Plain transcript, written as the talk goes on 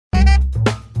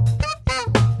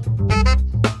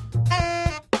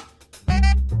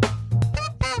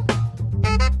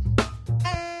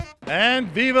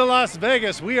And Viva Las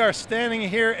Vegas! We are standing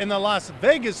here in the Las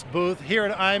Vegas booth here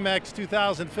at IMEX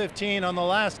 2015 on the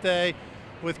last day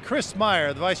with Chris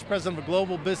Meyer, the Vice President of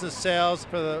Global Business Sales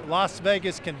for the Las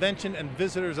Vegas Convention and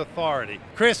Visitors Authority.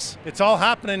 Chris, it's all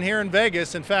happening here in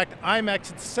Vegas. In fact,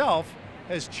 IMEX itself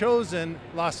has chosen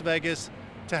Las Vegas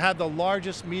to have the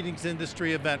largest meetings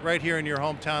industry event right here in your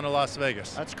hometown of Las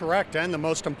Vegas. That's correct, and the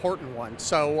most important one.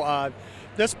 So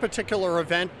this particular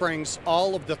event brings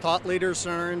all of the thought leaders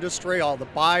in our industry, all the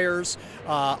buyers,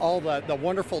 all the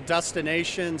wonderful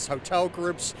destinations, hotel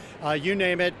groups, you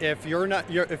name it. If you're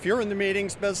in the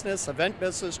meetings business, event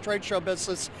business, trade show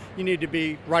business, you need to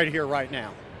be right here, right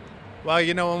now. Well,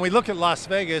 you know, when we look at Las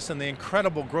Vegas and the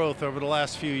incredible growth over the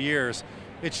last few years,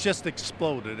 it's just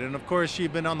exploded. And of course,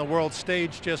 you've been on the world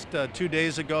stage just 2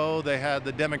 days ago. They had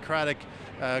the Democratic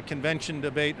convention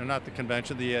debate, or not the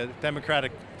convention, the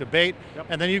Democratic debate. Yep.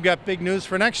 And then you've got big news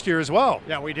for next year as well.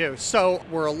 Yeah, we do. So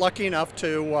we're lucky enough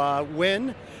to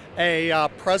win a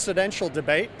presidential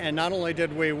debate, and not only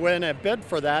did we win a bid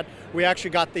for that, we actually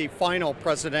got the final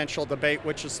presidential debate,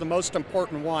 which is the most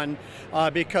important one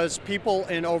because people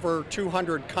in over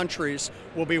 200 countries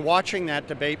will be watching that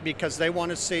debate because they want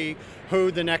to see who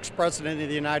the next president of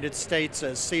the United States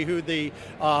is, see who the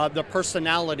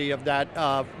personality of that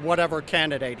whatever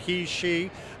candidate he,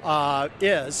 she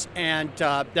is, and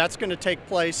that's going to take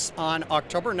place on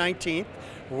October 19th.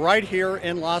 Right here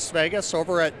in Las Vegas,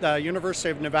 over at the University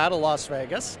of Nevada, Las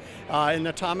Vegas, in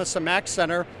the Thomas and Mack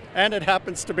Center, and it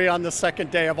happens to be on the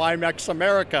second day of IMEX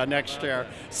America next year.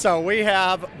 So we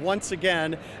have, once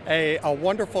again, a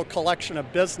wonderful collection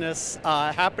of business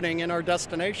happening in our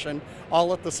destination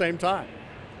all at the same time.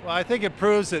 Well, I think it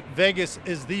proves that Vegas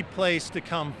is the place to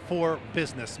come for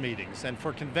business meetings and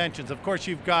for conventions. Of course,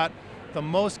 you've got the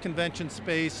most convention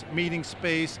space, meeting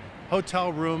space,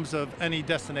 hotel rooms of any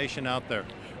destination out there.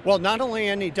 Well, not only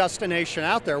any destination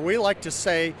out there, we like to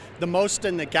say the most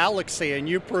in the galaxy, and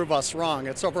you prove us wrong.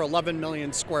 It's over 11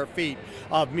 million square feet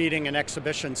of meeting and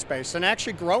exhibition space, and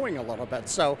actually growing a little bit.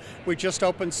 So we just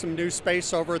opened some new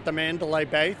space over at the Mandalay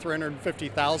Bay,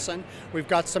 350,000. We've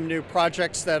got some new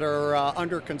projects that are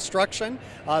under construction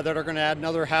that are going to add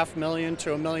another 500,000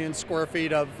 to 1 million square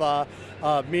feet of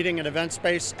meeting and event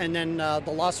space. And then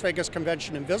the Las Vegas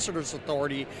Convention and Visitors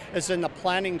Authority is in the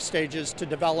planning stages to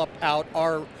develop out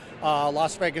our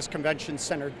Las Vegas Convention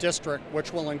Center district,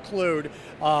 which will include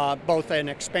both an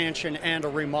expansion and a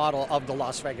remodel of the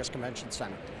Las Vegas Convention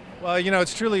Center. Well, you know,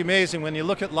 it's truly amazing when you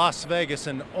look at Las Vegas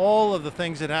and all of the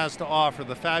things it has to offer,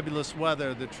 the fabulous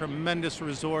weather, the tremendous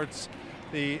resorts,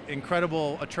 the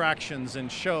incredible attractions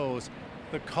and shows,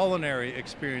 the culinary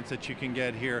experience that you can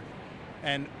get here,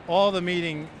 and all the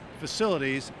meeting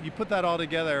facilities. You put that all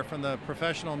together from the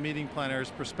professional meeting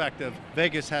planner's perspective,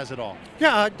 Vegas has it all.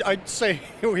 Yeah, I'd say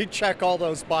we check all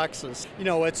those boxes. You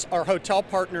know, it's our hotel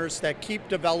partners that keep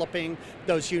developing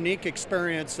those unique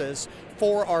experiences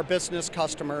for our business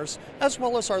customers, as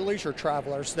well as our leisure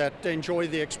travelers that enjoy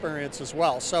the experience as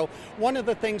well. So one of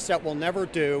the things that we'll never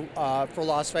do for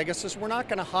Las Vegas is we're not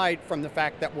going to hide from the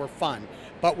fact that we're fun,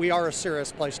 but we are a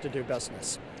serious place to do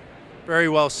business. Very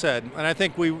well said. And I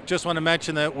think we just want to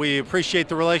mention that we appreciate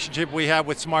the relationship we have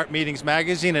with Smart Meetings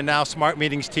Magazine and now Smart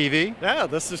Meetings TV. Yeah,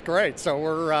 this is great.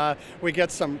 So we get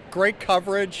some great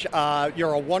coverage.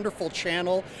 You're a wonderful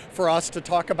channel for us to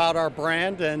talk about our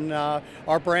brand, and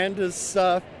our brand is,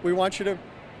 we want you to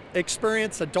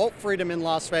experience adult freedom in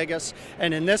Las Vegas,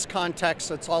 and in this context,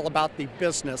 it's all about the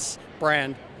business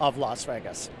brand of Las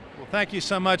Vegas. Well, thank you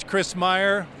so much, Chris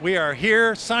Meyer. We are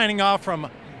here signing off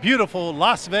from beautiful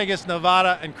Las Vegas,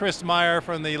 Nevada, and Chris Meyer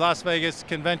from the Las Vegas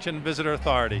Convention Visitor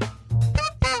Authority.